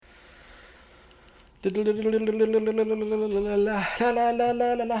Getting jiggy with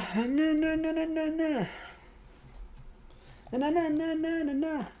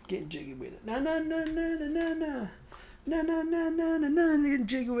it. Na na na na na na na. Na na na na na na. Getting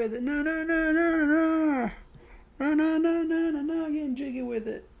jiggy with it. Na na na na na na. Na na na na na na. Getting jiggy with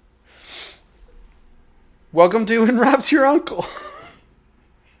it. Welcome to And Rob's Your Uncle.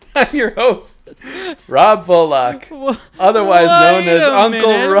 I'm your host, Rob Bullock, otherwise known as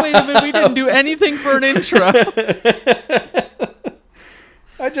Uncle Rob. Wait a minute, we didn't do anything for an intro.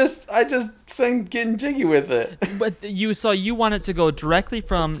 I just sang Getting Jiggy with it. But you want it to go directly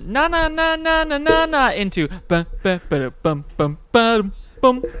from na na na na na na na into bum bum bum bum bum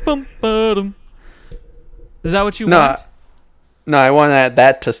bum bum bum. Is that what you want? No, I want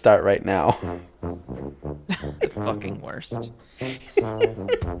that to start right now. The fucking worst. This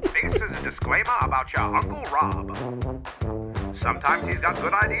is a disclaimer about your Uncle Rob. Sometimes he's got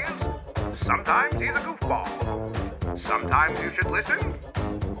good ideas. Sometimes he's a goofball. Sometimes you should listen.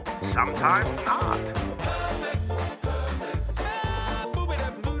 Sometimes not.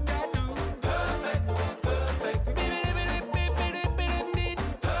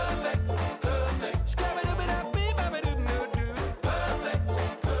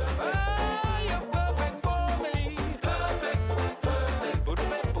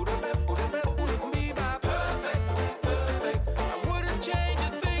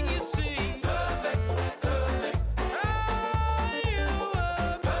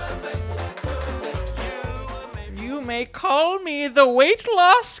 May call me the weight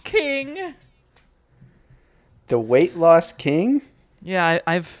loss king. The weight loss king? Yeah,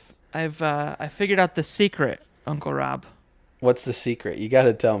 I've figured out the secret, Uncle Rob. What's the secret? You got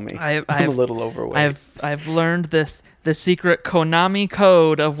to tell me. I'm a little overweight. I've learned the secret Konami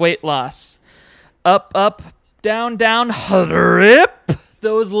code of weight loss. Up, up, down, down, rip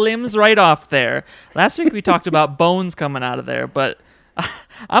those limbs right off there. Last week we talked about bones coming out of there, but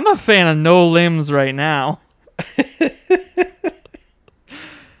I'm a fan of no limbs right now.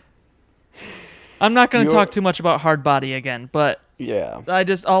 I'm not going to talk too much about Hard Body again, but yeah,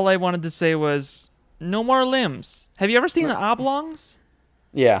 all I wanted to say was no more limbs. Have you ever seen the Oblongs?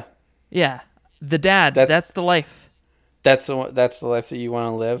 Yeah. Yeah. The dad, that's the life. That's the life that you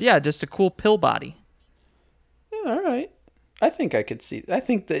want to live? Yeah, just a cool pill body. Yeah, all right. I think I could see. I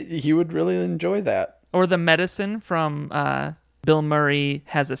think that you would really enjoy that. Or the medicine from Bill Murray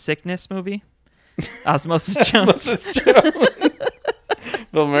Has a Sickness movie. Osmosis Jones.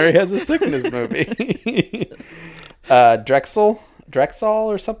 Bill Murray Has a Sickness movie. Drexel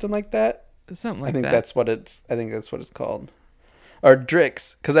or something like that. Something like I think that. I think that's what it's called. Or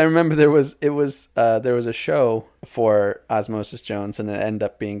Drix, because I remember there was a show for Osmosis Jones, and it ended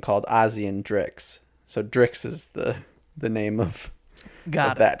up being called Ozzy and Drix. So Drix is the name of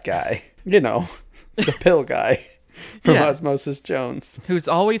that guy. You know, the pill guy from Osmosis Jones, who's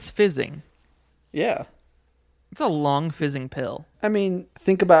always fizzing. Yeah. It's a long fizzing pill. I mean,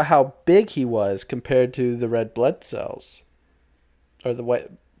 think about how big he was compared to the red blood cells. Or the white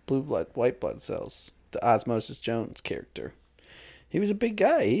blood cells. The Osmosis Jones character. He was a big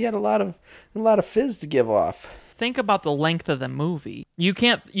guy. He had a lot of fizz to give off. Think about the length of the movie. You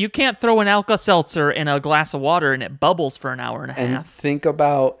can't throw an Alka-Seltzer in a glass of water and it bubbles for an hour and a half. Think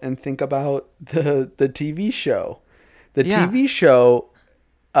about the TV show. The TV show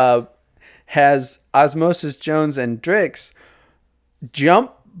has Osmosis Jones and Drix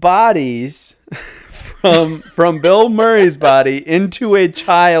jump bodies from Bill Murray's body into a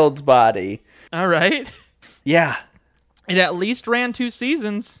child's body. All right. Yeah. It at least ran 2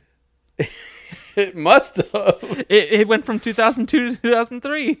 seasons. It must have. It went from 2002 to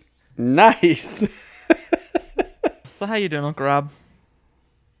 2003. Nice. So how you doing, Uncle Rob?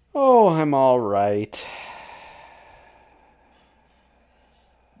 Oh, I'm all right.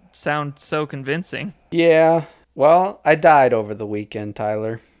 Sound so convincing. Yeah. Well, I died over the weekend,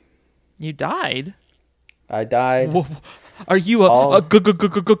 Tyler. You died? I died. Are you a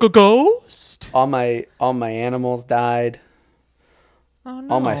ghost? All my animals died. Oh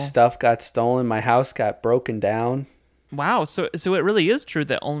no. All my stuff got stolen. My house got broken down. Wow. So it really is true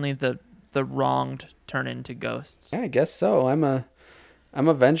that only the wronged turn into ghosts. Yeah, I guess so. I'm a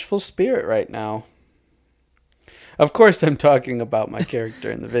vengeful spirit right now. Of course, I'm talking about my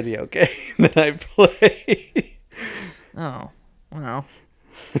character in the video game that I play. Oh, well.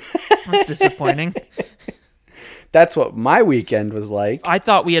 That's disappointing. That's what my weekend was like. I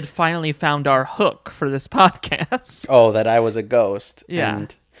thought we had finally found our hook for this podcast. Oh, that I was a ghost. Yeah.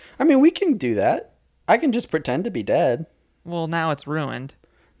 And, I mean, we can do that. I can just pretend to be dead. Well, now it's ruined.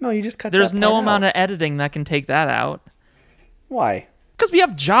 No, you just cut There's that no part amount out. of editing that can take that out. Why? Because we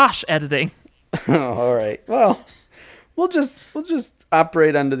have Josh editing. All right. Well, we'll just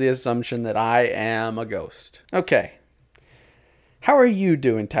operate under the assumption that I am a ghost. Okay. How are you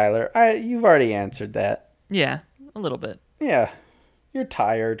doing, Tyler? You've already answered that. Yeah, a little bit. Yeah. You're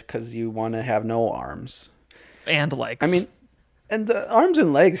tired because you want to have no arms. And legs. I mean, and the arms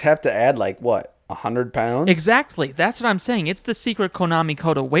and legs have to add like what? 100 pounds? Exactly. That's what I'm saying. It's the secret Konami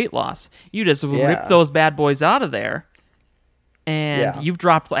code of weight loss. You just Yeah. rip those bad boys out of there, and Yeah. you've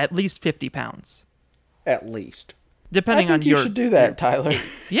dropped at least 50 pounds. At least. Depending I think on you your... should do that, Tyler.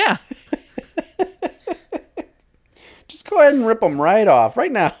 Yeah. Just go ahead and rip them right off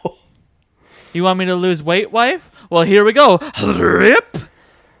right now. You want me to lose weight, wife? Well, here we go. Rip.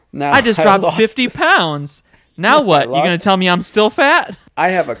 Now, I just dropped lost- 50 pounds. Now what? You lost- going to tell me I'm still fat? I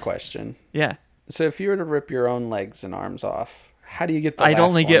have a question. Yeah. So if you were to rip your own legs and arms off, how do you get the I'd last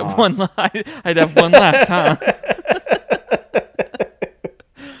only get off? one. I'd have one left, huh?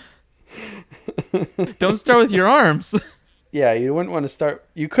 Don't start with your arms. Yeah, you wouldn't want to start.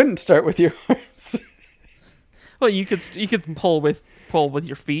 You couldn't start with your arms. Well, you could pull with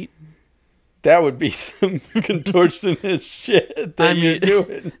your feet. That would be some contortionist shit that you're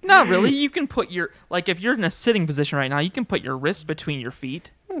doing. Not really. You can put your, like, if you're in a sitting position right now, you can put your wrists between your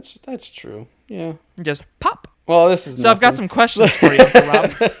feet That's true. Yeah. and just pop. Well, this is. So I've got nothing. some questions for you, Uncle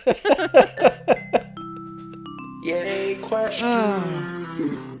Rob. Yay,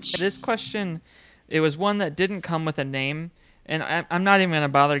 question. This question, it was one that didn't come with a name, and I'm not even going to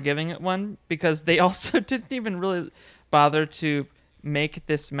bother giving it one because they also didn't even really bother to make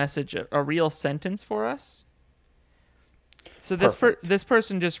this message a real sentence for us. So this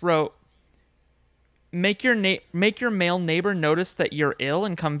person just wrote, make your male neighbor notice that you're ill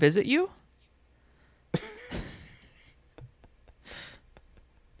and come visit you.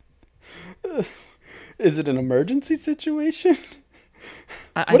 Is it an emergency situation?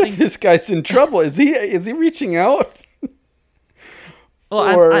 I What think, if this guy's in trouble? Is he reaching out?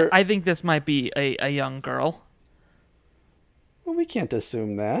 well, or- I think this might be a young girl, Well, we can't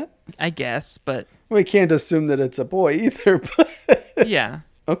assume that. I guess, but We can't assume that it's a boy either. But yeah.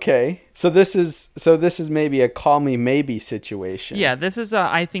 okay, so this is maybe a call me maybe situation. Yeah, this is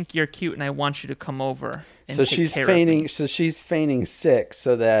I think you're cute and I want you to come over and So take she's care of me. feigning. So she's feigning sick.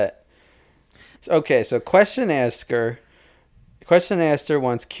 So that. Okay. So question asker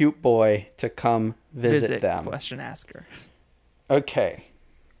wants cute boy to come visit them. Question asker. Okay.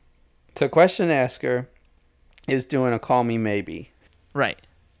 So question asker is doing a call me maybe. Right.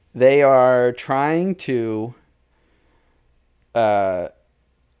 They are trying to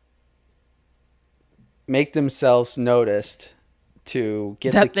make themselves noticed to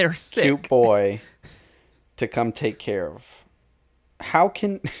get That the they're sick. cute boy to come take care of. How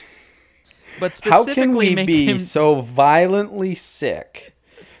can But how specifically can we make be him so violently sick?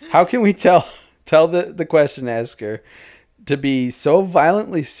 How can we tell the question asker to be so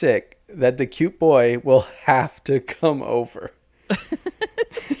violently sick that the cute boy will have to come over?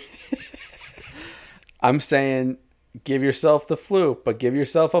 I'm saying give yourself the flu, but give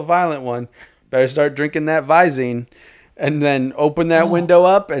yourself a violent one. Better start drinking that Visine and then open that window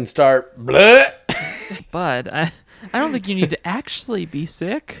up and start bleh. Bud, I don't think you need to actually be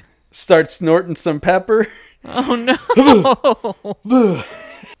sick. Start snorting some pepper. Oh no.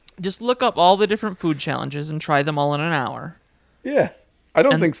 Just look up all the different food challenges and try them all in an hour. Yeah. I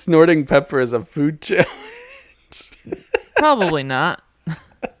don't think snorting pepper is a food challenge. Probably not.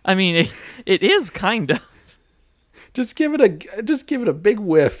 I mean, it is kind of. Just give it a big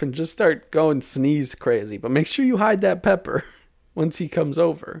whiff and just start going sneeze crazy. But make sure you hide that pepper once he comes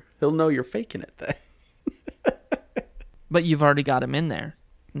over. He'll know you're faking it then. But you've already got him in there.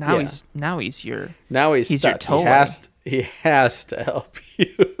 Now Yeah. he's your Now he's He's your stuck. toy. He has to help you.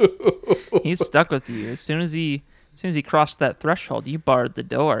 he's stuck with you. As soon as he crossed that threshold, you barred the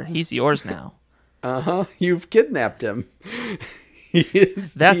door. He's yours now. Uh-huh. You've kidnapped him.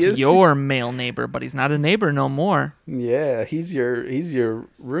 That's he is- your male neighbor, but he's not a neighbor no more. Yeah, he's your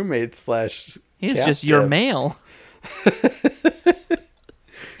roommate slash. He's just your captive. male.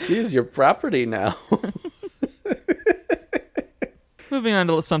 He's your property now. Moving on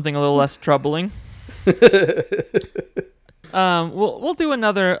to something a little less troubling. We'll do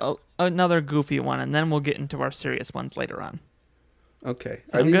another goofy one, and then we'll get into our serious ones later on. Okay.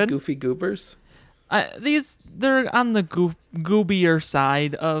 Sound Are these good? goofy goobers? They're on the goobier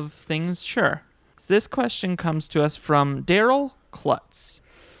side of things, sure. So this question comes to us from Daryl Klutz.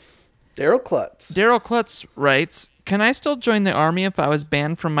 Daryl Klutz. Daryl Klutz writes, "Can I still join the army if I was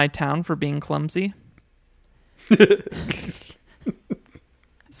banned from my town for being clumsy?"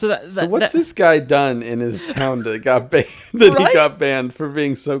 So So what's this guy done in his town that got banned? That Right? he got banned for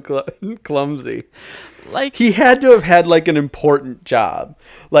being so clumsy. like He had to have had like an important job,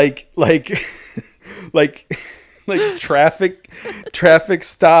 like like traffic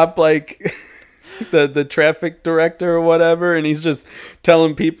stop, like the traffic director or whatever, and he's just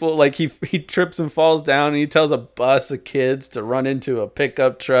telling people, like, he trips and falls down, and he tells a bus of kids to run into a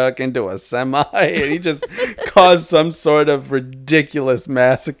pickup truck, into a semi, and he just caused some sort of ridiculous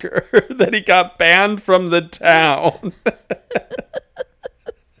massacre that he got banned from the town.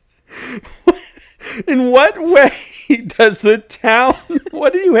 In what way does the town?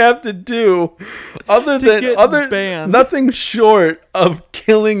 What do you have to do other than banned? nothing short of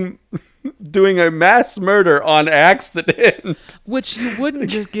doing a mass murder on accident? which you wouldn't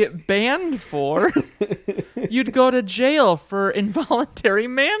just get banned for. You'd go to jail for involuntary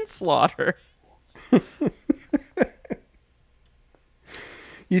manslaughter.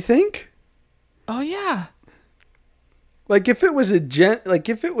 You think? Oh yeah. Like if it was a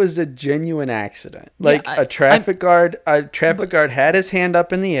genuine accident, Yeah, like a traffic guard had his hand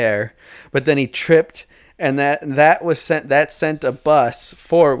up in the air, but then he tripped, and that sent a bus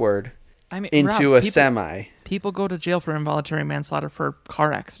forward I mean, into Rob, a semi. People go to jail for involuntary manslaughter for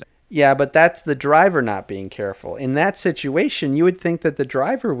car accident. Yeah, but that's the driver not being careful. In that situation, you would think that the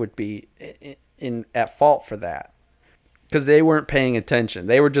driver would be at fault for that, because they weren't paying attention.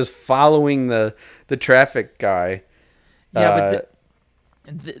 They were just following the traffic guy. Yeah, but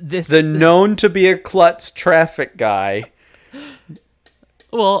The known to be a klutz traffic guy.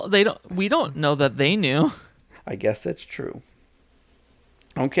 well, we don't know that they knew. I guess that's true.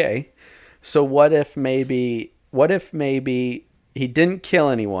 Okay. So what if maybe he didn't kill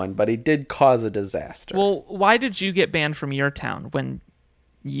anyone, but he did cause a disaster? Well, why did you get banned from your town when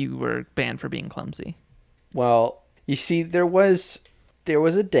you were banned for being clumsy? Well, you see, there was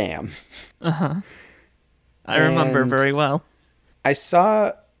a dam. I remember And very well. I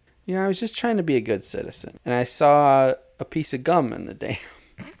saw, I was just trying to be a good citizen, and I saw a piece of gum in the dam.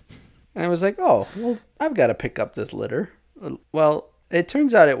 And I was like, oh, well, I've got to pick up this litter. Well, it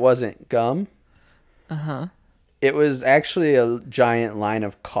turns out it wasn't gum. It was actually a giant line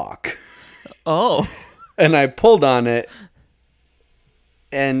of caulk. Oh. And I pulled on it,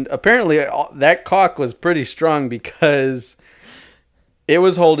 and apparently that caulk was pretty strong because it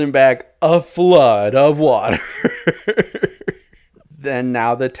was holding back a flood of water. Then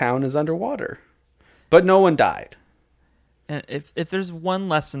now the town is underwater. But no one died. And if there's one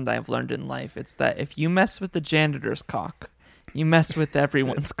lesson that I've learned in life, it's that if you mess with the janitor's cock, you mess with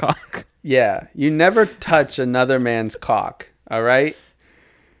everyone's cock. Yeah, you never touch another man's caulk, all right?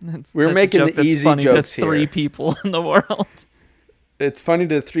 That's We're a making joke the that's easy funny jokes to 3 here. people in the world. It's funny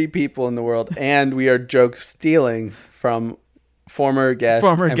to 3 people in the world, and we are joke stealing from former guest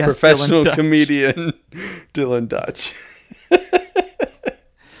and professional Dylan Dutch. comedian Dylan Dutch.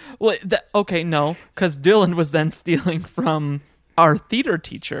 Well, okay, no, because Dylan was then stealing from our theater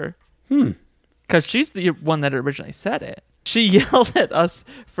teacher. Because she's the one that originally said it. She yelled at us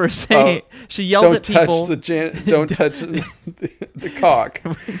for saying. She yelled Don't at people. don't touch the caulk.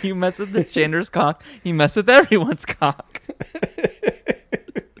 When you mess with the janitor's cock, you mess with everyone's cock.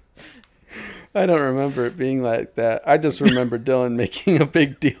 I don't remember it being like that. I just remember Dylan making a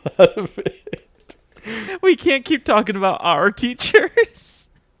big deal out of it. We can't keep talking about our teachers.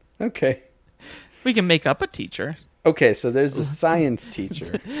 Okay. We can make up a teacher. Okay, so there's a science teacher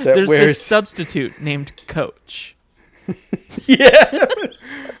that There's wears... this substitute named Coach. Yeah.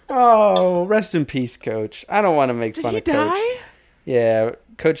 Oh, rest in peace, Coach. I don't want to make Did fun he of Coach. die? Yeah,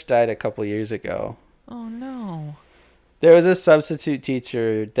 Coach died a couple years ago. Oh, no. There was a substitute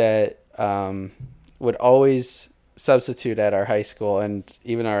teacher that would always substitute at our high school and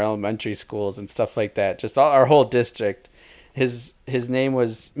even our elementary schools and stuff like that. Just our whole district. His name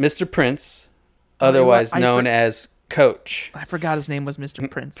was Mr. Prince, otherwise known as Coach. I forgot his name was Mr.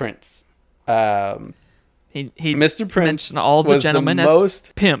 Prince. Prince. He Mr. Prince mentioned all the was gentlemen the as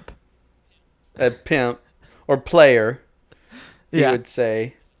most pimp. a pimp or player, you Yeah, would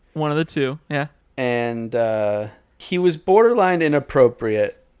say. one of the two. Yeah. And he was borderline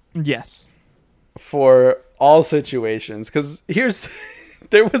inappropriate Yes. for all situations. Because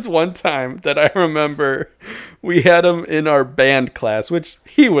there was one time that I remember we had him in our band class, which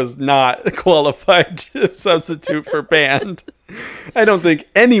he was not qualified to substitute for band. I don't think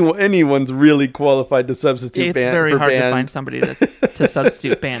anyone's really qualified to substitute It's band. very for hard band. to find somebody to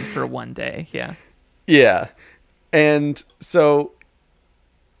substitute band for one day. Yeah. Yeah. And so,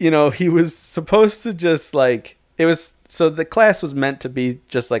 he was supposed to just so the class was meant to be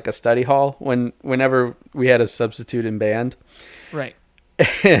just like a study hall whenever we had a substitute in band. Right.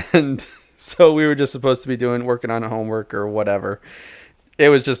 And so we were just supposed to be working on homework or whatever. It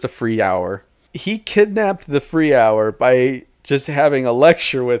was just a free hour. He kidnapped the free hour by just having a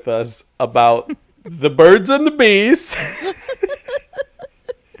lecture with us about the birds and the bees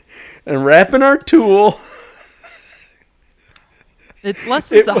and wrapping our tool. It's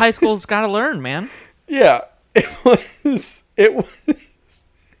lessons that high school's got to learn, man. Yeah, it was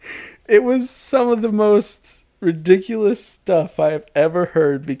some of the most ridiculous stuff I have ever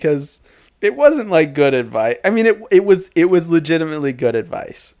heard, because it wasn't like good advice. I mean, it was legitimately good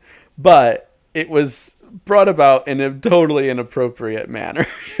advice, but it was brought about in a totally inappropriate manner.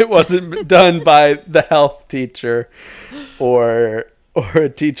 It wasn't done by the health teacher or a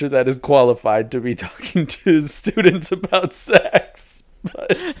teacher that is qualified to be talking to students about sex.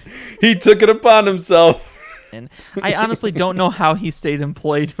 But he took it upon himself. And I honestly don't know how he stayed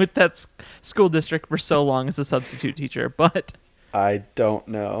employed with that school district for so long as a substitute teacher, but I don't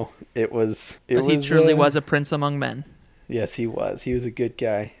know. He truly was a prince among men. Yes, he was. He was a good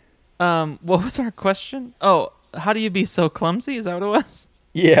guy. What was our question? Oh, how do you be so clumsy? Is that what it was?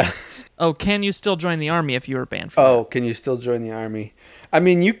 Yeah. Oh, can you still join the army if you were banned from Oh, can you still join the army? I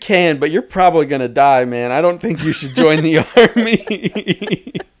mean, you can, but you're probably going to die, man. I don't think you should join the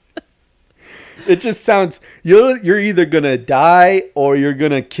army. It just sounds, you're either going to die or you're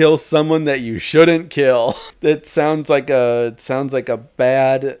going to kill someone that you shouldn't kill. That sounds like a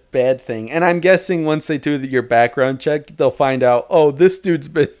bad thing. And I'm guessing once they do your background check, they'll find out, oh, this dude's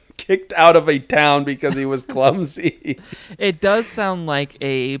been kicked out of a town because he was clumsy. It does sound like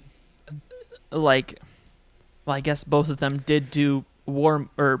well, I guess both of them did do war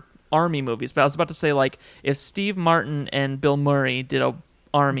or army movies, but I was about to say, like, if Steve Martin and Bill Murray did a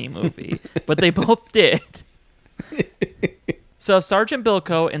army movie, but they both did. So if Sergeant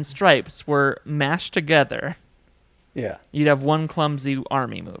Bilko and Stripes were mashed together, yeah, you'd have one clumsy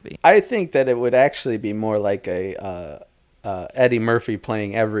army movie. I think that it would actually be more like a Eddie Murphy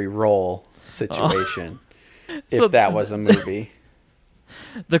playing every role situation. If So that was a movie.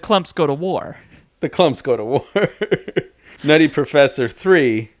 The Clumps Go to War. The Clumps Go to War. Nutty Professor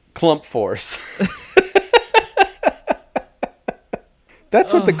 3, Clump Force.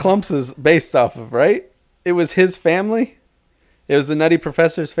 That's what the Clumps is based off of, right? It was his family? It was the Nutty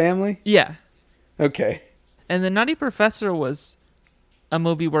Professor's family? Yeah. Okay. And the Nutty Professor was a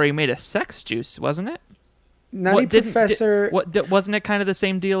movie where he made a sex juice, wasn't it? Professor... Wasn't it kind of the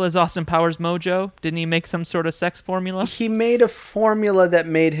same deal as Austin Powers Mojo? Didn't he make some sort of sex formula? He made a formula that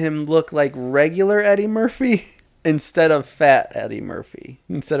made him look like regular Eddie Murphy instead of fat Eddie Murphy,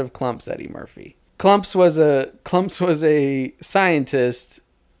 instead of Clumps Eddie Murphy. Clumps was a scientist,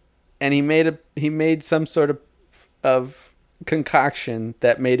 and he made some sort of concoction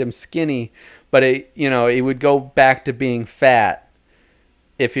that made him skinny, but he would go back to being fat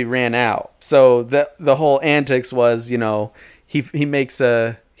if he ran out. So the whole antics was, he makes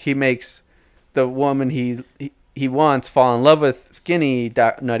the woman he wants fall in love with skinny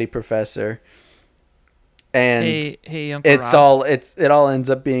Nutty Professor. And hey, Uncle Rob. it all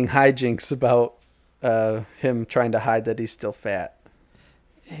ends up being hijinks about him trying to hide that he's still fat.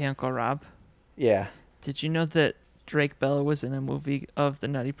 Hey, Uncle Rob. Yeah. Did you know that Drake Bell was in a movie of the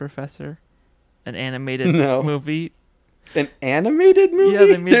Nutty Professor? An animated movie? An animated movie?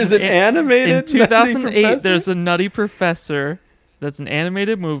 Yeah, there's an animated in 2008. Nutty There's a Nutty Professor. That's an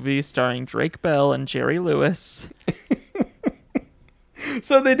animated movie starring Drake Bell and Jerry Lewis.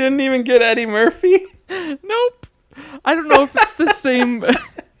 So they didn't even get Eddie Murphy? Nope. I don't know if it's the same.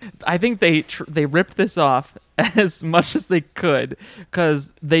 I think they ripped this off as much as they could,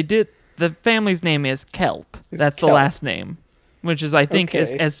 because they did. The family's name is Kelp. That's Kelp. The last name, which is, I think,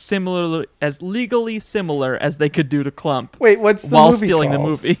 is as legally similar as they could do to Clump. Wait, what's the while movie stealing called? The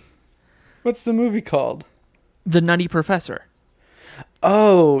movie? What's the movie called? The Nutty Professor.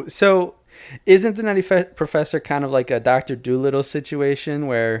 Oh, so isn't the Nutty Professor kind of like a Dr. Dolittle situation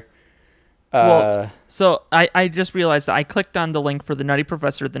where... So I just realized that I clicked on the link for the Nutty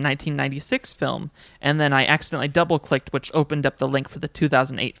Professor, the 1996 film, and then I accidentally double-clicked, which opened up the link for the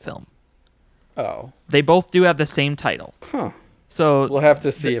 2008 film. Oh. They both do have the same title. Huh. So we'll have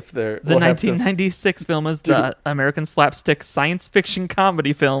to see if they're... The 1996 film is the American slapstick science fiction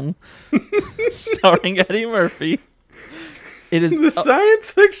comedy film starring Eddie Murphy. It is the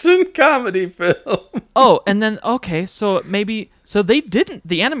science fiction comedy film. Oh, and then, okay, so they didn't,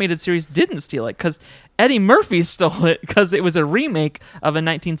 the animated series didn't steal it, because Eddie Murphy stole it, because it was a remake of a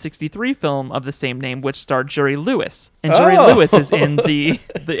 1963 film of the same name, which starred Jerry Lewis. And Jerry Lewis is in the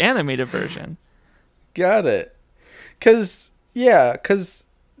animated version. Got it. Because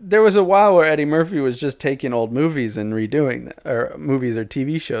there was a while where Eddie Murphy was just taking old movies and redoing them, or movies or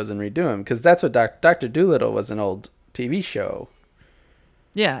TV shows and redoing them, because that's what Dr. Dolittle was, an old TV show.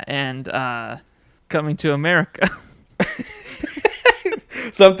 Yeah, and Coming to America.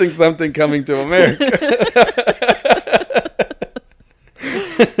 Something coming to America.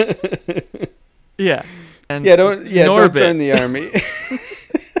 Yeah. And Don't Norbit. join the army.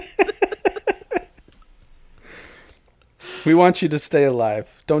 We want you to stay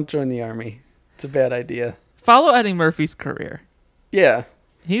alive. Don't join the army. It's a bad idea. Follow Eddie Murphy's career. Yeah.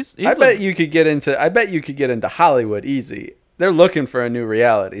 He's I bet you could get into Hollywood easy. They're looking for a new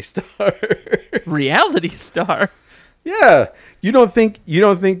reality star. reality star. Yeah. You don't think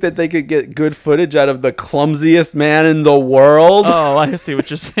that they could get good footage out of the clumsiest man in the world? Oh, I see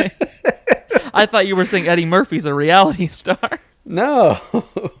what you're saying. I thought you were saying Eddie Murphy's a reality star. No.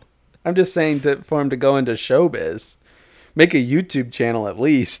 I'm just saying for him to go into showbiz. Make a YouTube channel at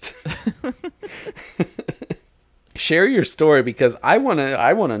least. Share your story, because I want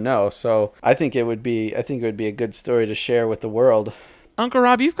to know. So I think it would be a good story to share with the world. Uncle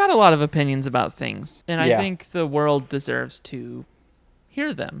Rob, you've got a lot of opinions about things, and I Yeah. think the world deserves to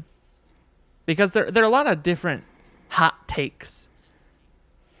hear them, because there are a lot of different hot takes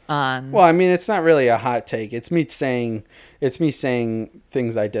on. Well, I mean, it's not really a hot take. It's me saying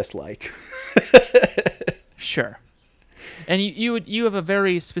things I dislike. Sure, and you have a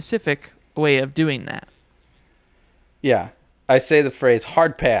very specific way of doing that. Yeah. I say the phrase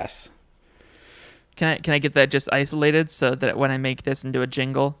hard pass. Can I get that just isolated so that when I make this into a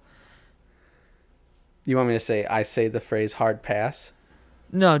jingle? You want me to say I say the phrase hard pass?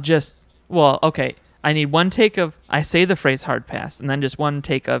 No, okay. I need one take of I say the phrase hard pass, and then just one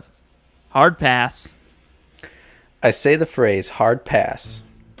take of hard pass. I say the phrase hard pass.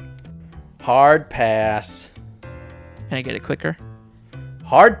 Hard pass. Can I get it quicker?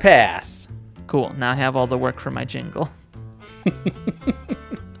 Hard pass. Cool. Now I have all the work for my jingle.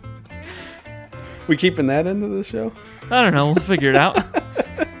 We keeping that into the show? I don't know. We'll figure it out.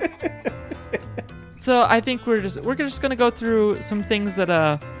 So I think we're just gonna go through some things that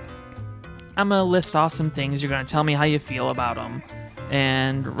I'm gonna list off some things. You're gonna tell me how you feel about them.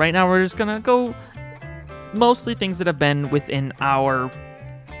 And right now we're just gonna go mostly things that have been within our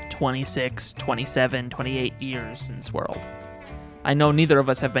 26, 27, 28 years in this world. I know neither of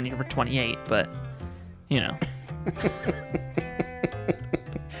us have been here for 28, but you know.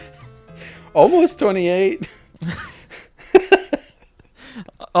 Almost 28.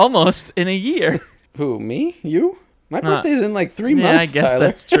 Almost in a year. Who, me? You? My birthday's in like 3 months, Yeah, I guess Tyler.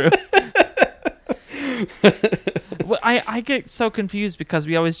 that's true. Well, I get so confused because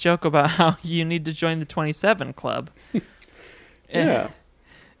we always joke about how you need to join the 27 club. Yeah.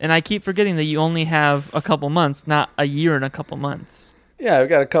 And I keep forgetting that you only have a couple months, not a year and a couple months. Yeah, I've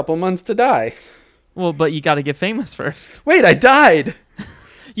got a couple months to die. Well, but you got to get famous first. Wait, I died!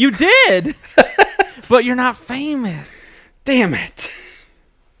 You did! But you're not famous. Damn it.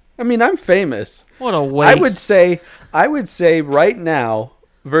 I mean, I'm famous. What a waste. I would say right now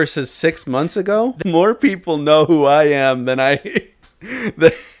versus 6 months ago, more people know who I am than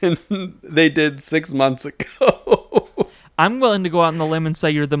they did 6 months ago. I'm willing to go out on the limb and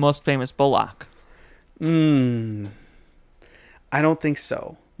say you're the most famous Bullock. I don't think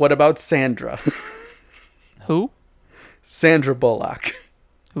so. What about Sandra? Who? Sandra Bullock.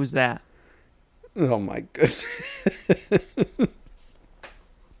 Who's that? Oh my goodness.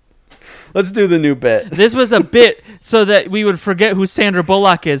 Let's do the new bit. This was a bit so that we would forget who Sandra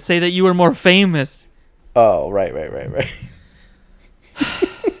Bullock is. Say that you were more famous. Oh, right.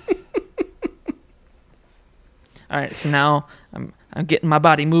 All right, so now I'm getting my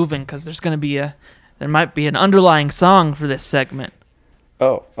body moving because there might be an underlying song for this segment.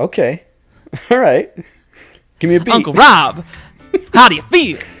 Oh, okay. All right. Give me a beat. Uncle Rob, how do you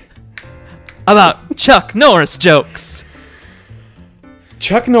feel about Chuck Norris jokes?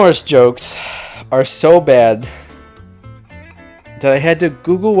 Chuck Norris jokes are so bad that I had to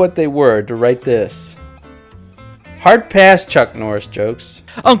Google what they were to write this. Hard pass Chuck Norris jokes.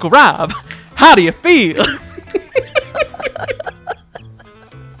 Uncle Rob, how do you feel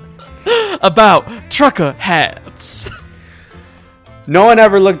about trucker hats? No one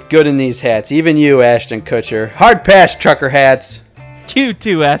ever looked good in these hats. Even you, Ashton Kutcher. Hard pass trucker hats. You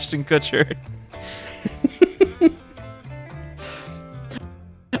too, Ashton Kutcher.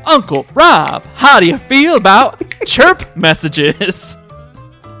 Uncle Rob, how do you feel about chirp messages?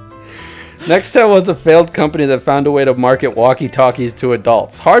 Nextel was a failed company that found a way to market walkie-talkies to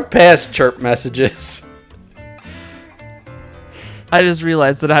adults. Hard pass chirp messages. I just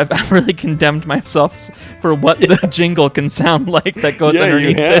realized that I've really condemned myself for what the jingle can sound like that goes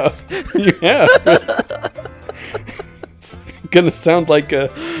underneath this. You have. It's gonna sound like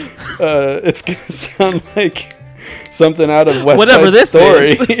it's gonna sound like something out of West Whatever Side this Story.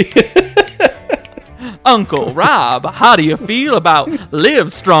 is. Uncle Rob, how do you feel about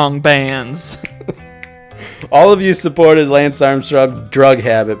Live Strong bands? All of you supported Lance Armstrong's drug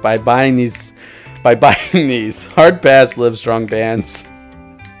habit by buying these Hard Pass Live Strong bands.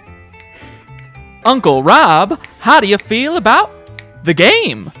 Uncle Rob, how do you feel about the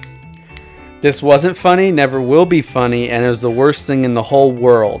game? This wasn't funny, never will be funny, and it was the worst thing in the whole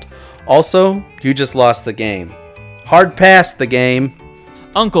world. Also, you just lost the game. Hard pass the game.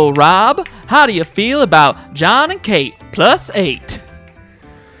 Uncle Rob, how do you feel about John and Kate +8?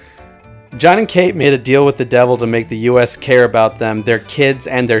 John and Kate made a deal with the devil to make the U.S. care about them, their kids,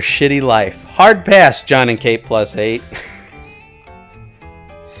 and their shitty life. Hard pass, John and Kate +8.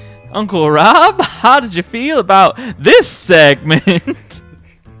 Uncle Rob, how did you feel about this segment?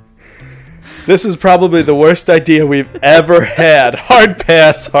 This is probably the worst idea we've ever had. Hard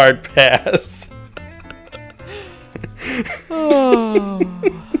pass, hard pass.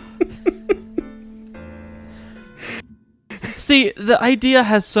 See, the idea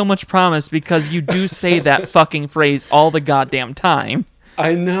has so much promise because you do say that fucking phrase all the goddamn time.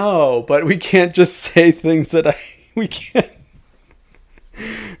 I know, but we can't just say things that we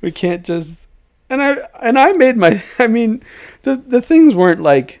can't just. And I made my. I mean, the things weren't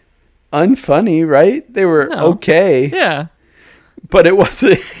like unfunny, right? They were okay. Yeah. But it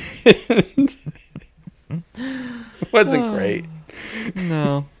wasn't. Wasn't great.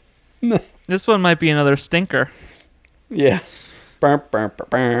 No. This one might be another stinker. Yeah. I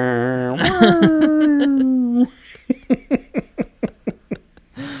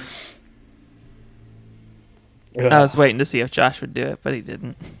was waiting to see if Josh would do it, but he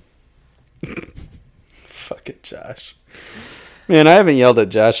didn't. Fuck it, Josh. Man, I haven't yelled at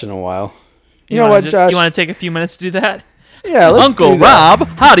Josh in a while. You know wanna what, Josh? You want to take a few minutes to do that? Yeah, let's Uncle do that.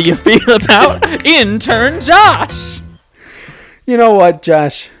 Rob, how do you feel about intern Josh? You know what,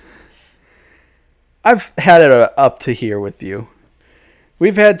 Josh? I've had it up to here with you.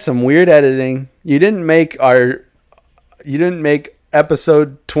 We've had some weird editing. You didn't make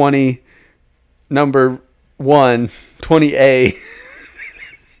episode 20 number 1, 20A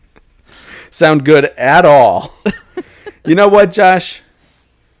sound good at all. You know what, Josh?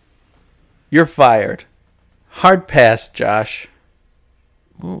 You're fired. Hard pass, Josh.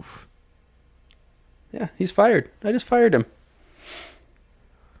 Oof. Yeah, he's fired. I just fired him.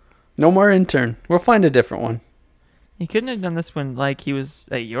 No more intern. We'll find a different one. You couldn't have done this when, like, he was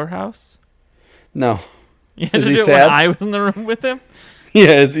at your house? No. You had Is to he do it sad? when I was in the room with him?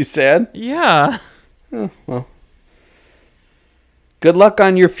 Yeah, is he sad? Yeah. Oh, well. Good luck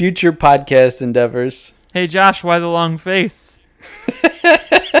on your future podcast endeavors. Hey, Josh, why the long face?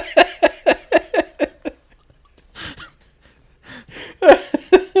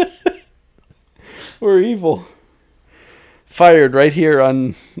 We're evil. Fired right here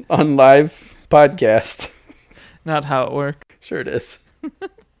on live podcast. Not how it works. Sure it is.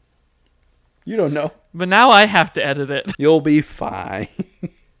 You don't know. But now I have to edit it. You'll be fine.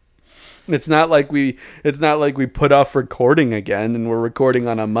 It's not like we put off recording again and we're recording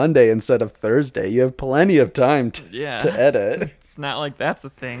on a Monday instead of Thursday. You have plenty of time to edit. It's not like that's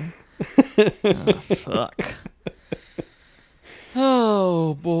a thing. Oh, fuck.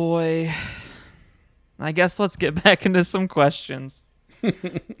 Oh, boy. I guess let's get back into some questions.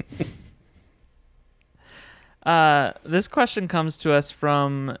 This question comes to us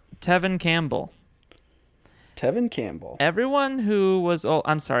from Tevin Campbell. Tevin Campbell. Everyone who was... Oh,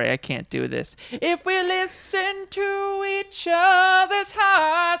 I'm sorry, I can't do this. If we listen to each other's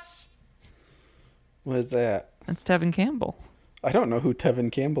hearts... What is that? That's Tevin Campbell. I don't know who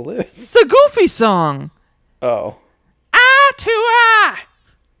Tevin Campbell is. It's the Goofy song. Oh. Eye to eye.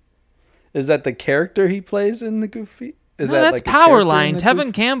 Is that the character he plays in the Goofy? No, that's Powerline.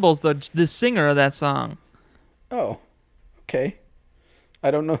 Tevin Campbell's the singer of that song. Oh. Okay. I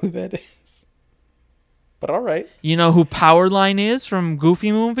don't know who that is. But all right. You know who Powerline is from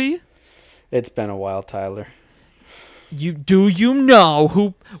Goofy Movie? It's been a while, Tyler. You know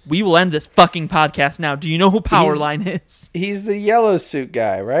who... We will end this fucking podcast now. Do you know who Powerline is? He's the yellow suit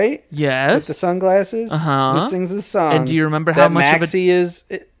guy, right? Yes. With the sunglasses? Uh-huh. Who sings the song. And do you remember how much of Maxie is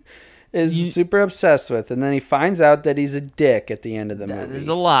super obsessed with, and then he finds out that he's a dick at the end of the movie. That is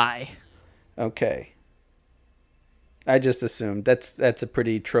a lie. Okay. I just assumed. That's a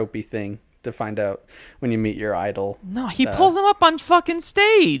pretty tropey thing to find out when you meet your idol. No, he pulls him up on fucking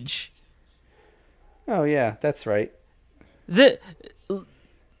stage. Oh, yeah, that's right.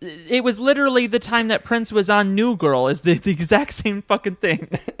 It was literally the time that Prince was on New Girl. Is the exact same fucking thing.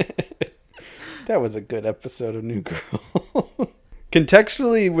 That was a good episode of New Girl.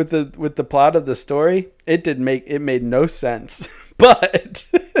 Contextually, with the plot of the story, it made no sense. But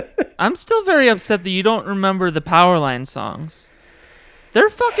I'm still very upset that you don't remember the Powerline songs. They're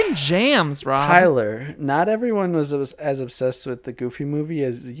fucking jams, Rob. Tyler, not everyone was as obsessed with the Goofy movie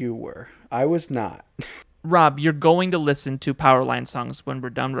as you were. I was not. Rob, you're going to listen to Powerline songs when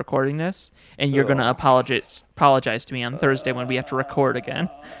we're done recording this, and you're going to apologize to me on Thursday when we have to record again.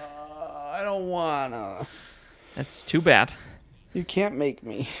 I don't wanna. That's too bad. You can't make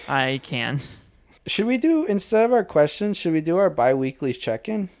me. I can. Should we do, instead of our questions, should we do our bi-weekly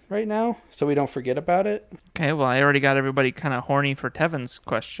check-in right now so we don't forget about it? Okay, well, I already got everybody kind of horny for Tevin's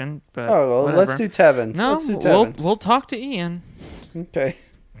question, but well, whatever. let's do Tevin's. No, Let's do Tevin's. we'll talk to Ian. Okay.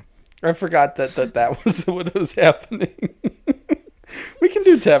 I forgot that was what was happening. We can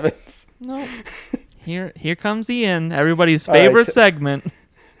do Tevin's. No. Here comes Ian, everybody's favorite segment.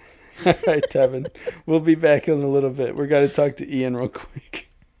 All right, Tevin. We'll be back in a little bit. We're going to talk to Ian real quick.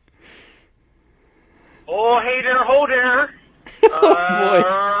 Oh, hey there, ho there.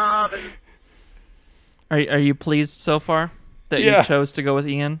 Oh, boy. Are you pleased so far that you chose to go with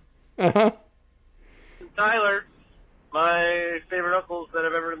Ian? Uh-huh. Tyler, my favorite uncles that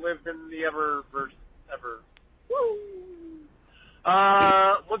have ever lived in the Eververse ever. Woo!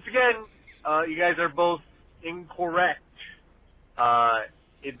 Once again, you guys are both incorrect.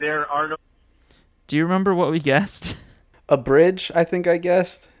 There are no... Do you remember what we guessed? A bridge, I think I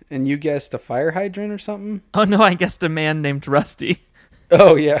guessed. And you guessed a fire hydrant or something? Oh, no, I guessed a man named Rusty.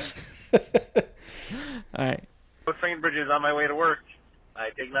 Oh, yeah. All right. No train bridges on my way to work. I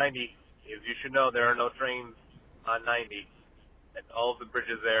take 90. As you should know, there are no trains on 90. And all of the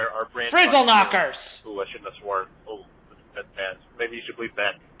bridges there are brand Frizzle knockers! Ooh, I shouldn't have sworn. Oh, that's bad. Maybe you should bleep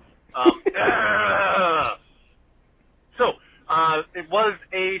that. So, it was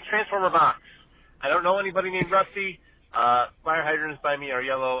a Transformer box. I don't know anybody named Rusty. Fire hydrants by me are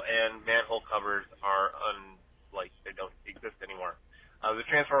yellow, and manhole covers are they don't exist anymore. It was a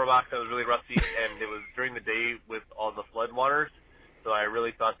Transformer box that was really rusty, and it was during the day with all the flood waters, so I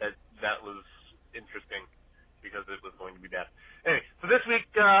really thought that was interesting because it was going to be bad. Anyway, so this week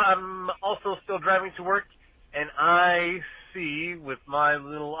I'm also still driving to work, and I see with my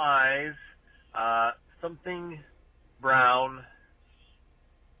little eyes something brown,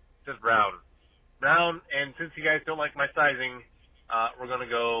 just brown. Brown, and since you guys don't like my sizing, we're going to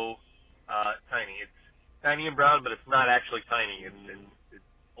go tiny. It's tiny and brown, but it's not actually tiny. It's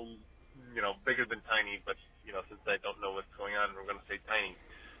bigger than tiny, but, since I don't know what's going on, we're going to say tiny.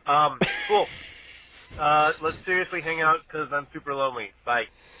 Cool. Let's seriously hang out because I'm super lonely. Bye.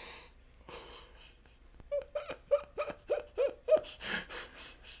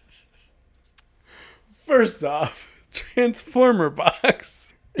 First off, Transformer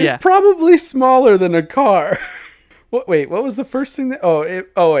box. Yeah. It's probably smaller than a car. Wait, what was the first thing that... Oh,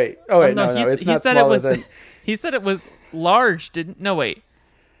 wait, no, it's not smaller than... He said it was large, didn't... No, wait.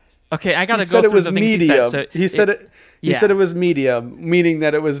 Okay, I gotta He go said through it was the things medium. he said. He said it was medium, meaning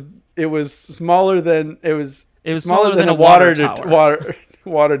that it was smaller than... It was smaller than a water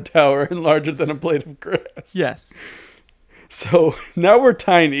tower and larger than a blade of grass. Yes. So, now we're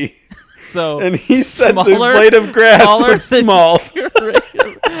tiny. So and he said the blade of grass was small.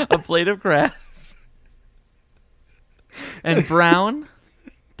 A blade of grass. And brown.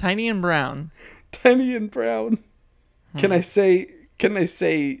 Tiny and brown. Tiny and brown. Can I say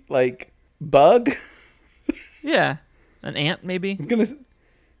like bug? Yeah. An ant maybe? I'm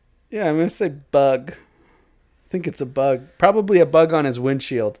gonna say bug. I think it's a bug. Probably a bug on his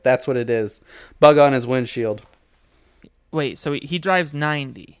windshield. That's what it is. Bug on his windshield. Wait, so he drives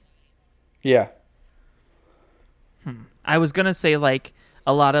 90. Yeah. I was gonna say like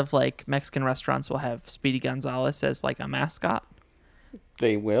a lot of like Mexican restaurants will have Speedy Gonzalez as like a mascot.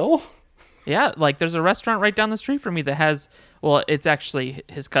 They will? Yeah, like there's a restaurant right down the street from me that has, well, it's actually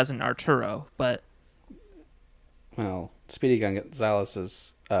his cousin Arturo, but... Well, Speedy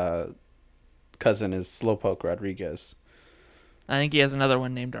Gonzalez's cousin is Slowpoke Rodriguez. I think he has another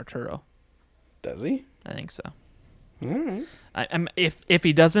one named Arturo. Does he? I think so. All right. If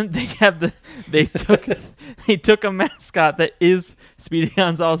he doesn't, they took a mascot that is Speedy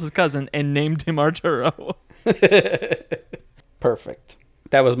Gonzalez's cousin and named him Arturo. Perfect.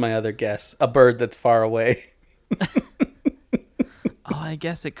 That was my other guess. A bird that's far away. Oh, I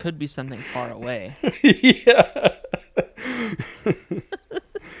guess it could be something far away. Yeah.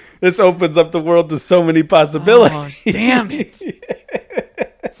 This opens up the world to so many possibilities. Oh, damn it.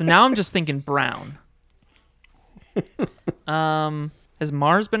 So now I'm just thinking brown. Has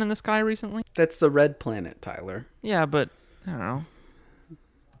Mars been in the sky recently? That's the red planet, Tyler. Yeah, but I don't know.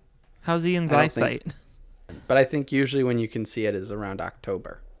 How's Ian's I don't think- eyesight? But I think usually when you can see it is around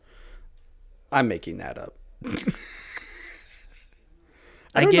October. I'm making that up.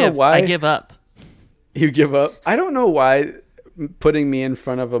 I don't know why. I give up. You give up? I don't know why putting me in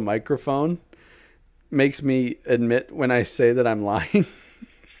front of a microphone makes me admit when I say that I'm lying.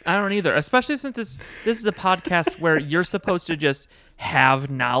 I don't either, especially since this is a podcast where you're supposed to just have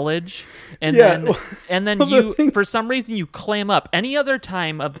knowledge, and Yeah. then Well, the you, thing- for some reason, you clam up. Any other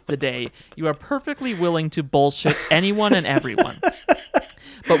time of the day, you are perfectly willing to bullshit anyone and everyone.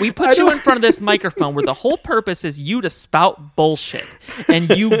 But we put you in front of this microphone where the whole purpose is you to spout bullshit, and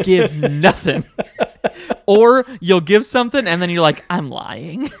you give nothing. Or you'll give something, and then you're like, I'm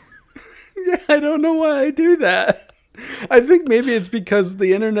lying. Yeah, I don't know why I do that. I think maybe it's because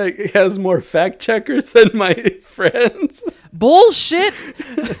the internet has more fact checkers than my friends. Bullshit!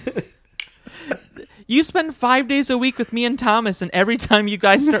 You spend 5 days a week with me and Thomas, and every time you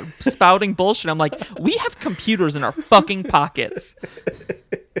guys start spouting bullshit, I'm like, we have computers in our fucking pockets.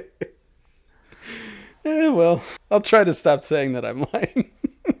 Well, I'll try to stop saying that I'm lying.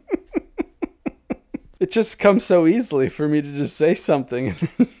 It just comes so easily for me to just say something.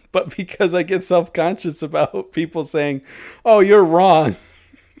 But because I get self-conscious about people saying, oh, you're wrong,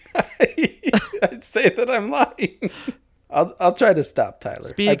 I'd say that I'm lying. I'll try to stop, Tyler.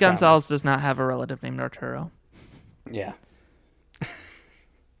 Speedy I Gonzalez does not have a relative named Arturo. promise. Yeah.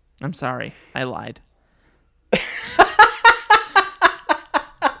 I'm sorry. I lied.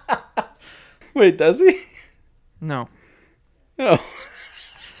 Wait, does he? No. Oh.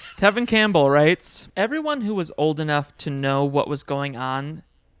 Tevin Campbell writes, everyone who was old enough to know what was going on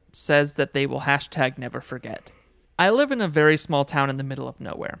says that they will hashtag never forget. I live in a very small town in the middle of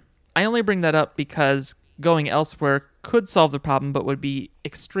nowhere. I only bring that up because going elsewhere could solve the problem but would be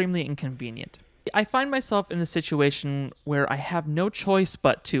extremely inconvenient. I find myself in the situation where I have no choice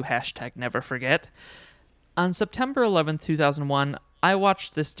but to hashtag never forget. On September 11th, 2001, I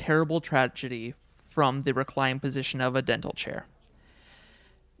watched this terrible tragedy from the reclined position of a dental chair.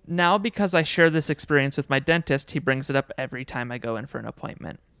 Now, because I share this experience with my dentist, he brings it up every time I go in for an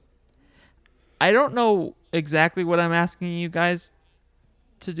appointment. I don't know exactly what I'm asking you guys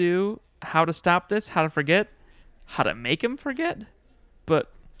to do, how to stop this, how to forget, how to make him forget,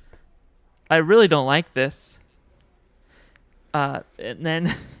 but I really don't like this. And then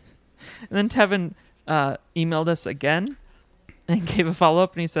Tevin emailed us again and gave a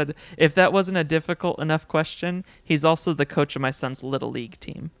follow-up, and he said, if that wasn't a difficult enough question, he's also the coach of my son's Little League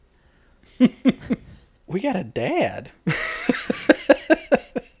team. We got a dad.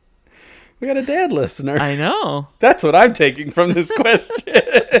 We got a dad listener. I know. That's what I'm taking from this question.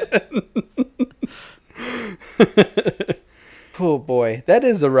 Oh boy, that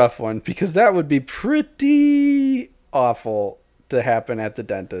is a rough one because that would be pretty awful to happen at the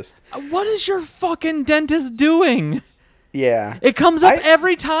dentist. What is your fucking dentist doing? Yeah. It comes up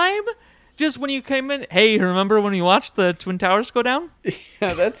every time? Just when you came in, hey, remember when we watched the Twin Towers go down?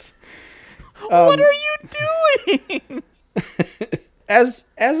 Yeah, that's What are you doing? as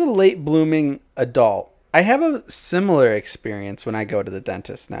a late blooming adult, I have a similar experience when I go to the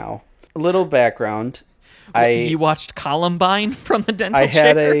dentist now. A little background. You watched Columbine from the dental I had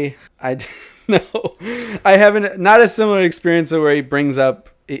chair? no, I haven't, not a similar experience where he brings up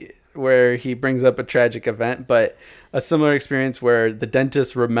a tragic event, but a similar experience where the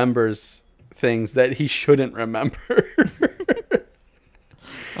dentist remembers things that he shouldn't remember.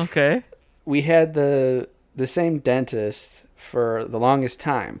 Okay. We had the same dentist for the longest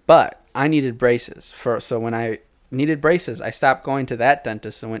time, but I needed braces so when I needed braces, I stopped going to that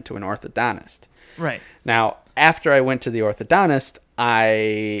dentist and went to an orthodontist. Right. Now, after I went to the orthodontist,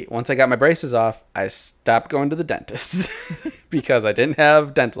 once I got my braces off, I stopped going to the dentist because I didn't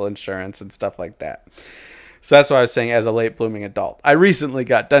have dental insurance and stuff like that. So that's why I was saying as a late blooming adult. I recently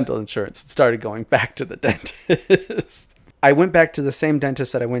got dental insurance and started going back to the dentist. I went back to the same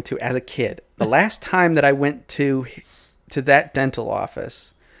dentist that I went to as a kid. The last time that I went to that dental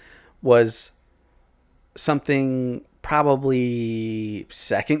office was something probably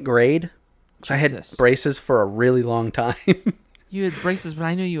second grade. I had Jesus. braces for a really long time. You had braces, but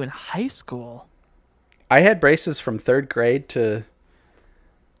I knew you in high school. I had braces from third grade to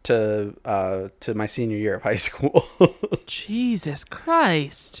my senior year of high school. Jesus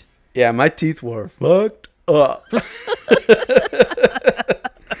Christ. Yeah, my teeth were fucked up.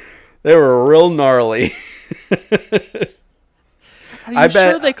 They were real gnarly. Are you I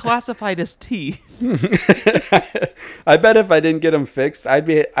sure bet- they classified as teeth? I bet if I didn't get them fixed, I'd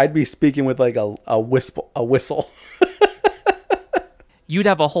be speaking with like a whistle. you'd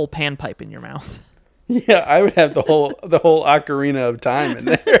have a whole panpipe in your mouth. Yeah, I would have the whole ocarina of time in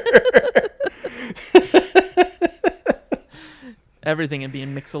there. Everything would be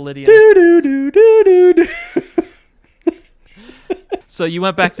in Mixolydian. Do, do, do, do, do. So you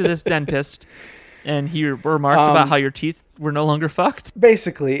went back to this dentist, and he remarked about how your teeth were no longer fucked.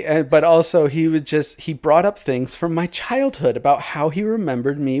 Basically, but also he brought up things from my childhood about how he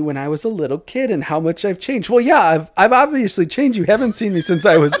remembered me when I was a little kid and how much I've changed. Well, yeah, I've obviously changed. You haven't seen me since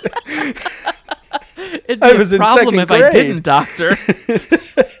I was. It'd be a problem if I didn't, doctor.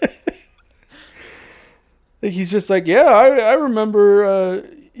 He's just like, yeah, I remember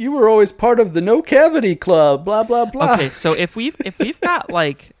you were always part of the no cavity club, blah blah blah. Okay, so if we've got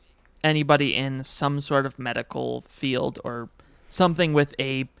like anybody in some sort of medical field or something with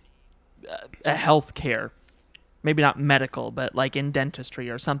a health care, maybe not medical, but like in dentistry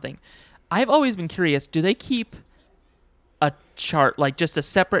or something, I've always been curious, do they keep a chart, like just a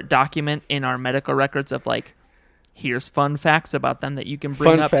separate document in our medical records of like, here's fun facts about them that you can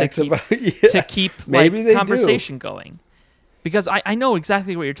bring up to keep like conversation going? Because I know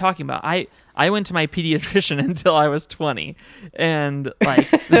exactly what you're talking about. I went to my pediatrician until I was 20, and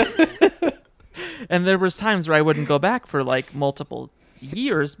like, and there was times where I wouldn't go back for like multiple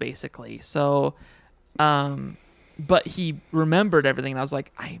years, basically. So, but he remembered everything, and I was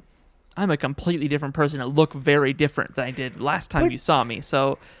like, I'm a completely different person. I look very different than I did last time you saw me.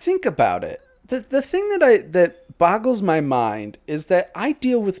 So think about it. The thing that boggles my mind is that I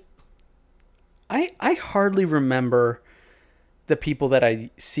deal with. I hardly remember the people that I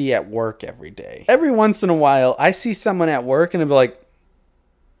see at work every day. Every once in a while, I see someone at work and I'll be like,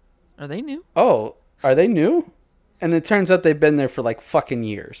 are they new? Oh, are they new? And it turns out they've been there for like fucking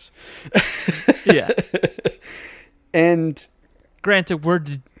years. Yeah. And granted, we're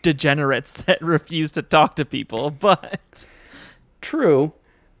degenerates that refuse to talk to people, but... True.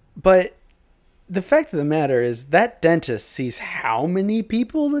 But the fact of the matter is that dentist sees how many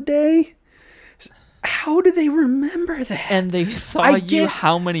people a day? How do they remember that? And they saw you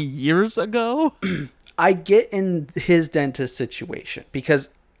how many years ago? I get in his dentist situation because,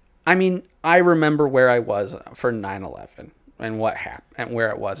 I mean, I remember where I was for 9/11 and what happened and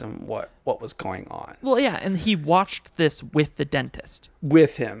where it was and what was going on. Well, yeah, and he watched this with the dentist.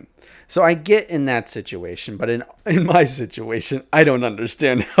 With him. So I get in that situation, but in my situation, I don't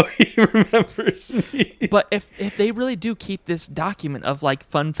understand how he remembers me. But if they really do keep this document of like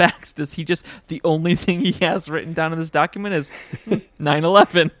fun facts, does he just, the only thing he has written down in this document is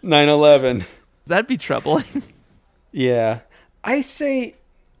 9/11? 9/11. That'd be troubling. Yeah. I say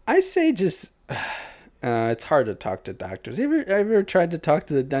just, it's hard to talk to doctors. Have you ever tried to talk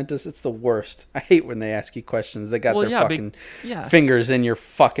to the dentist? It's the worst. I hate when they ask you questions. They got fingers in your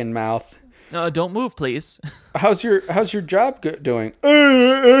fucking mouth. No, don't move, please. How's your job doing?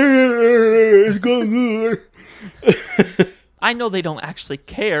 It's going good. I know they don't actually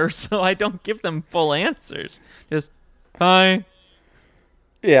care, so I don't give them full answers. Just fine.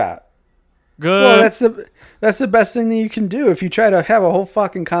 Yeah. Good. Well, that's the best thing that you can do if you try to have a whole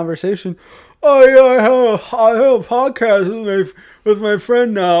fucking conversation. Oh yeah, I have a podcast with my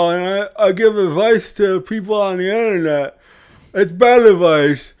friend now, and I give advice to people on the internet. It's bad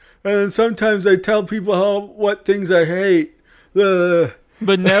advice, and then sometimes I tell people what things I hate. But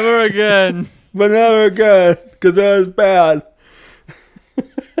never again. But never again, because that was bad.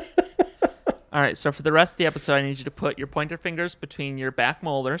 All right, so for the rest of the episode, I need you to put your pointer fingers between your back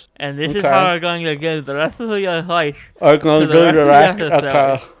molars, and this is how I'm going to give the rest of the advice. I'm going to do the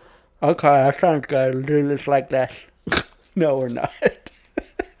rest. Okay, I can't go do this like this. No, we're not.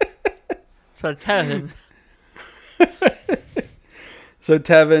 So Tevin. So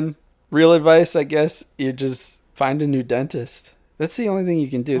Tevin, real advice, I guess, you just find a new dentist. That's the only thing you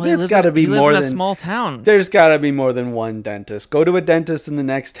can do. Well, there's got to be more than a small town. There's got to be more than one dentist. Go to a dentist in the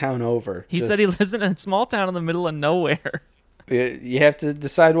next town over. He said he lives in a small town in the middle of nowhere. You have to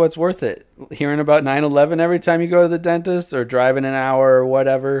decide what's worth it. Hearing about 9/11 every time you go to the dentist, or driving an hour or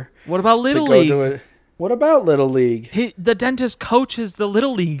whatever. What about Little League? What about Little League? The dentist coaches the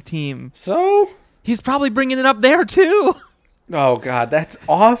Little League team. So? He's probably bringing it up there, too. Oh, God, that's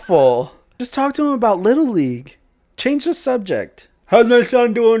awful. Just talk to him about Little League. Change the subject. How's my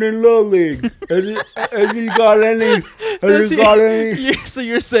son doing in Little League? Has he got any? So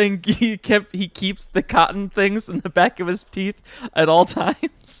you're saying he keeps the cotton things in the back of his teeth at all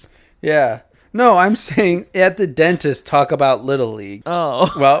times? Yeah. No, I'm saying at the dentist, talk about Little League.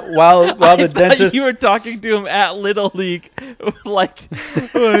 Oh. Well, while the dentist, you were talking to him at Little League, like,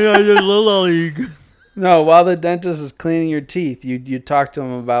 oh yeah, Little League. No, while the dentist is cleaning your teeth, you talk to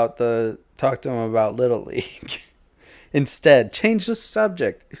him about Little League. Instead, change the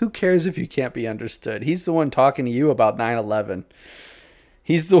subject. Who cares if you can't be understood? He's the one talking to you about 9/11.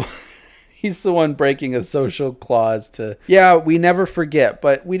 He's the he's the one breaking a social clause to, yeah, we never forget,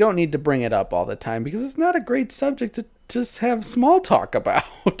 but we don't need to bring it up all the time because it's not a great subject to just have small talk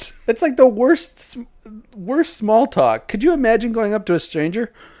about. It's like the worst small talk. Could you imagine going up to a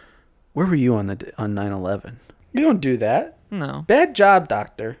stranger? Where were you on 9/11? You don't do that. No. Bad job,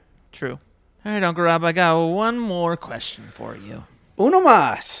 doctor. True. All right, Uncle Rob, I got one more question for you. Uno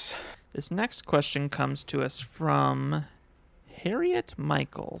más. This next question comes to us from Harriet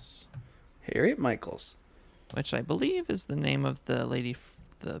Michaels, Harriet Michaels. which I believe is the name of the lady,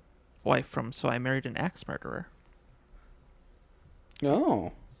 the wife from So I Married an Axe Murderer.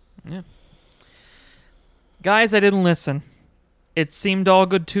 Oh. Yeah. Guys, I didn't listen. It seemed too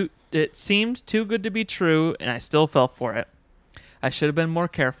good to be true, and I still fell for it. I should have been more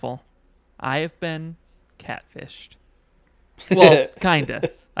careful. I have been catfished. Well,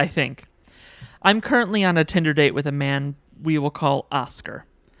 kinda, I think. I'm currently on a Tinder date with a man we will call Oscar.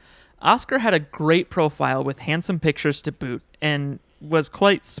 Oscar had a great profile with handsome pictures to boot, and was a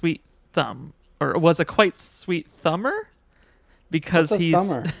quite sweet thumber because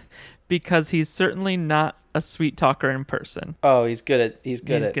thumber? because he's certainly not a sweet talker in person. Oh, he's good at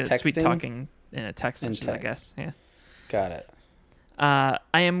texting? Sweet talking in a text message, I guess. Yeah. Got it. I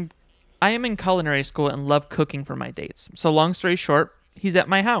am in culinary school and love cooking for my dates. So long story short, he's at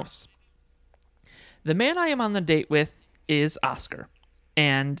my house. The man I am on the date with is Oscar,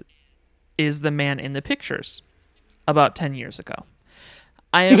 and is the man in the pictures about 10 years ago.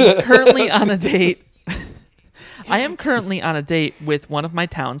 I am currently on a date. I am currently on a date with one of my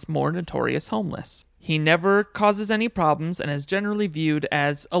town's more notorious homeless. He never causes any problems and is generally viewed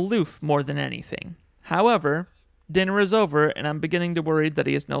as aloof more than anything. However, dinner is over and I'm beginning to worry that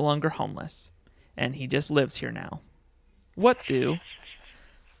he is no longer homeless, and he just lives here now. What do?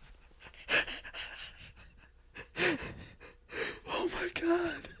 Oh my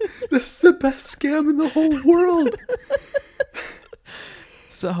god. This is the best scam in the whole world.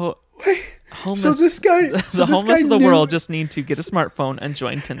 So, Wait. homeless, So this guy the homeless of the world just need to get a smartphone and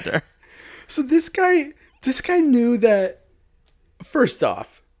join Tinder. So this guy knew that. First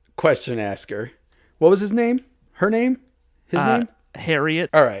off, question asker. What was his name? Her name? His name? Harriet.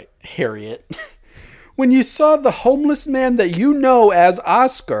 All right, Harriet. When you saw the homeless man that you know as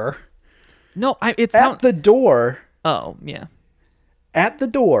Oscar No, it's at not. the door Oh, yeah.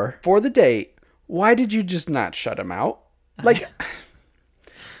 for the date, why did you just not shut him out? Like,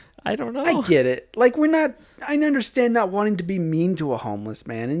 I don't know. I get it. Like, I understand not wanting to be mean to a homeless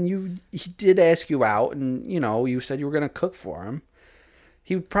man, and he did ask you out, and, you said you were going to cook for him.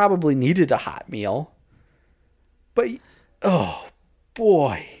 He probably needed a hot meal. But, oh,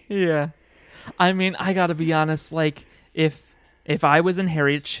 boy. Yeah. I mean, I gotta be honest, like, if I was in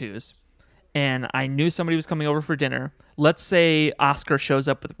Harriet's shoes and I knew somebody was coming over for dinner, let's say Oscar shows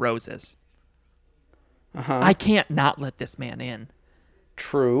up with roses. I can't not let this man in.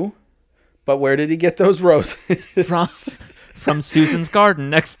 True. But where did he get those roses? From Susan's garden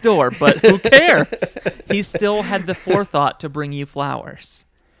next door, but who cares? He still had the forethought to bring you flowers.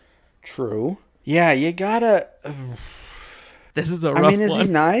 True. Yeah, you gotta... This is a rough one. Is he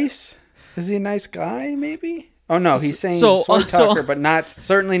nice? Is he a nice guy, maybe? Oh, no, he's saying So- sweet talker, but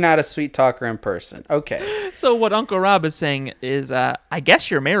certainly not a sweet talker in person. Okay. So what Uncle Rob is saying is, I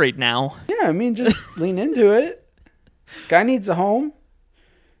guess you're married now. Yeah, just lean into it. Guy needs a home.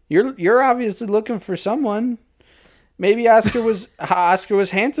 You're obviously looking for someone. Maybe Oscar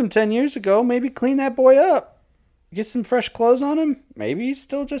was handsome 10 years ago. Maybe clean that boy up. Get some fresh clothes on him. Maybe he's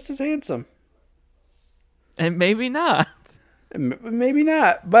still just as handsome. And maybe not. Maybe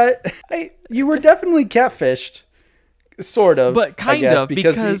not, but you were definitely catfished, sort of. But kind of,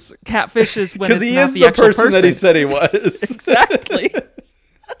 because catfish is when it's he not is the actual person that he said he was. Exactly.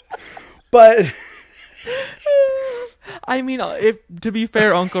 But I mean, to be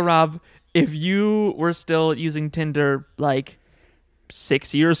fair, Uncle Rob, if you were still using Tinder like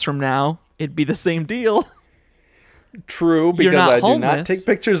 6 years from now, it'd be the same deal. True, because not I do homeless. not take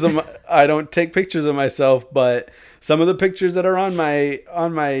pictures of I don't take pictures of myself, but some of the pictures that are on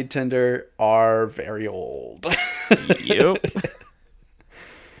my Tinder are very old. Yep.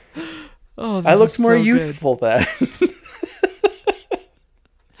 Oh, I looked more so youthful then.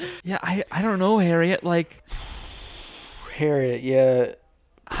 Yeah, I don't know, Harriet. Like, Harriet, yeah.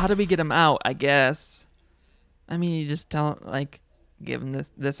 how do we get him out? I guess. I mean, you just tell him, like, give him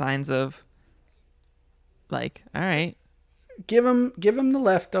the signs of, like, all right. Give him the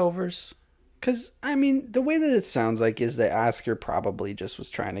leftovers. Because, I mean, the way that it sounds like is that Oscar probably just was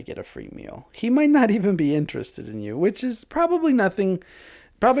trying to get a free meal. He might not even be interested in you, which is probably nothing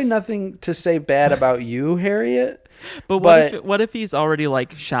to say bad about you, Harriet. But what if he's already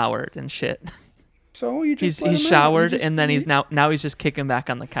like showered and shit? So you just He's showered and then he's now he's just kicking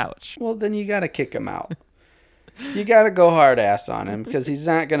back on the couch. Well, then you got to kick him out. You got to go hard ass on him because he's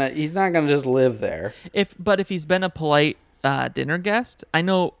not gonna just live there. If he's been a polite dinner guest, I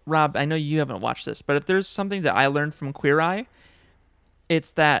know, Rob, I know you haven't watched this, but if there's something that I learned from Queer Eye,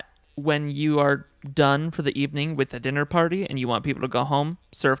 it's that when you are done for the evening with the dinner party and you want people to go home,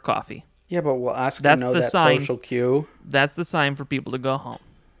 serve coffee. Yeah, but will Oscar That's know the that sign. social cue? That's the sign for people to go home.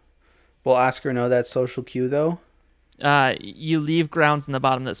 Will Oscar know that social cue, though? You leave grounds in the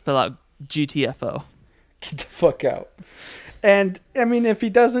bottom that spell out GTFO. Get the fuck out. And, I mean, if he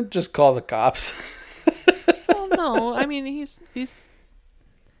doesn't, just call the cops. Well, no, I mean, he's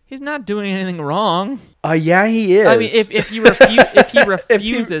not doing anything wrong. Yeah, he is. I mean, if he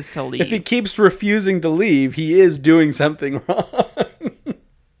refuses to leave. If he keeps refusing to leave, he is doing something wrong.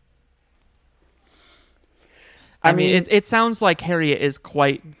 I mean, it sounds like Harriet is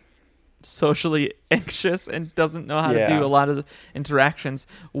quite socially anxious and doesn't know how to do a lot of interactions.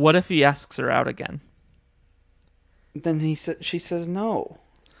 What if he asks her out again? Then she says no.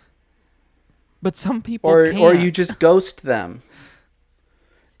 But some people can't. Or you just ghost them.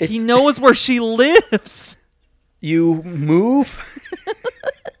 He knows where she lives. You move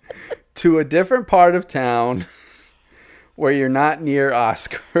to a different part of town where you're not near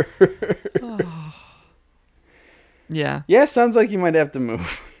Oscar. Yeah. Yeah, sounds like you might have to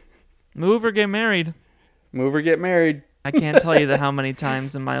move. Move or get married. Move or get married. I can't tell you how many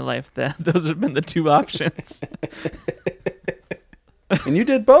times in my life that those have been the two options. And you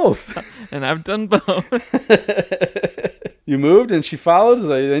did both. And I've done both. You moved and she followed, so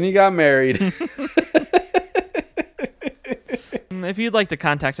then you got married. If you'd like to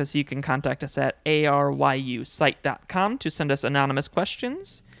contact us, you can contact us at aryusite.com to send us anonymous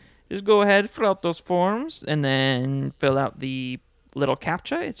questions. Just go ahead, fill out those forms, and then fill out the little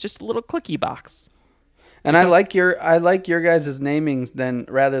CAPTCHA. It's just a little clicky box. And I like your guys' namings then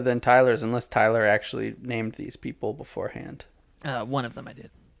rather than Tyler's, unless Tyler actually named these people beforehand. One of them I did.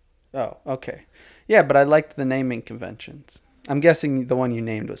 Oh, okay. Yeah, but I liked the naming conventions. I'm guessing the one you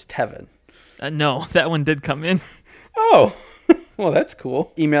named was Tevin. No, that one did come in. Oh, well, that's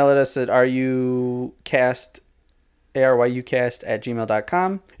cool. Email us at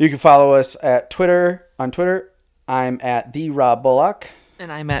aryucast@gmail.com. You can follow us on Twitter. I'm at the Rob Bullock.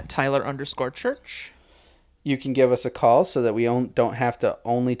 And I'm at Tyler_Church. You can give us a call so that we don't have to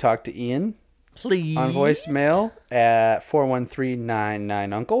only talk to Ian. Please. On voicemail at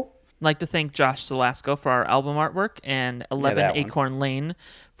 413-99-UNCLE. I'd like to thank Josh Salasco for our album artwork and 11 one. Acorn Lane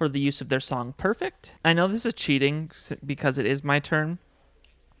for the use of their song Perfect. I know this is cheating because it is my turn,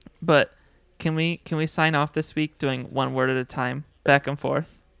 but can we sign off this week doing one word at a time, back and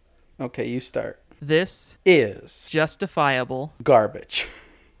forth? Okay, you start. This Is justifiable garbage.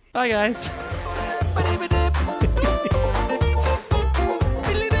 Bye, guys.